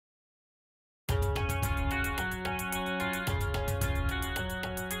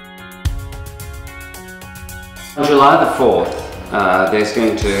On July the 4th, there's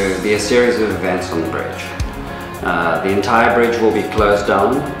going to be a series of events on the bridge. The entire bridge will be closed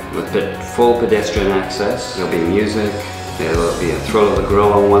down with full pedestrian access. There'll be music, there'll be a Thrill of the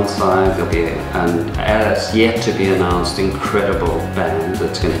Grill on one side, there'll be an as yet to be announced incredible band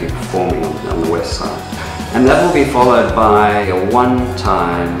that's going to be performing on the west side. And that will be followed by a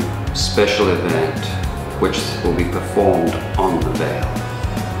one-time special event which will be performed on the Veil.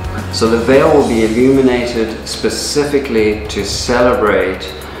 So the Veil will be illuminated specifically to celebrate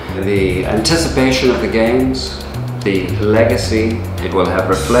the anticipation of the games, the legacy. It will have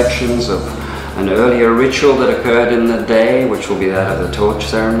reflections of an earlier ritual that occurred in the day, which will be that of the torch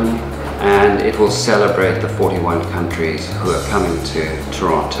ceremony, and it will celebrate the 41 countries who are coming to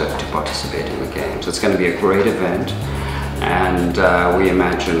Toronto to participate in the games. It's going to be a great event, and we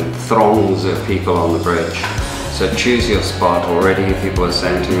imagine throngs of people on the bridge. So choose your spot. Already people are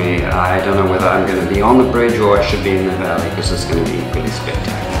saying to me, I don't know whether I'm going to be on the bridge or I should be in the valley, because it's going to be equally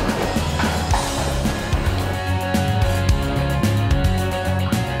spectacular.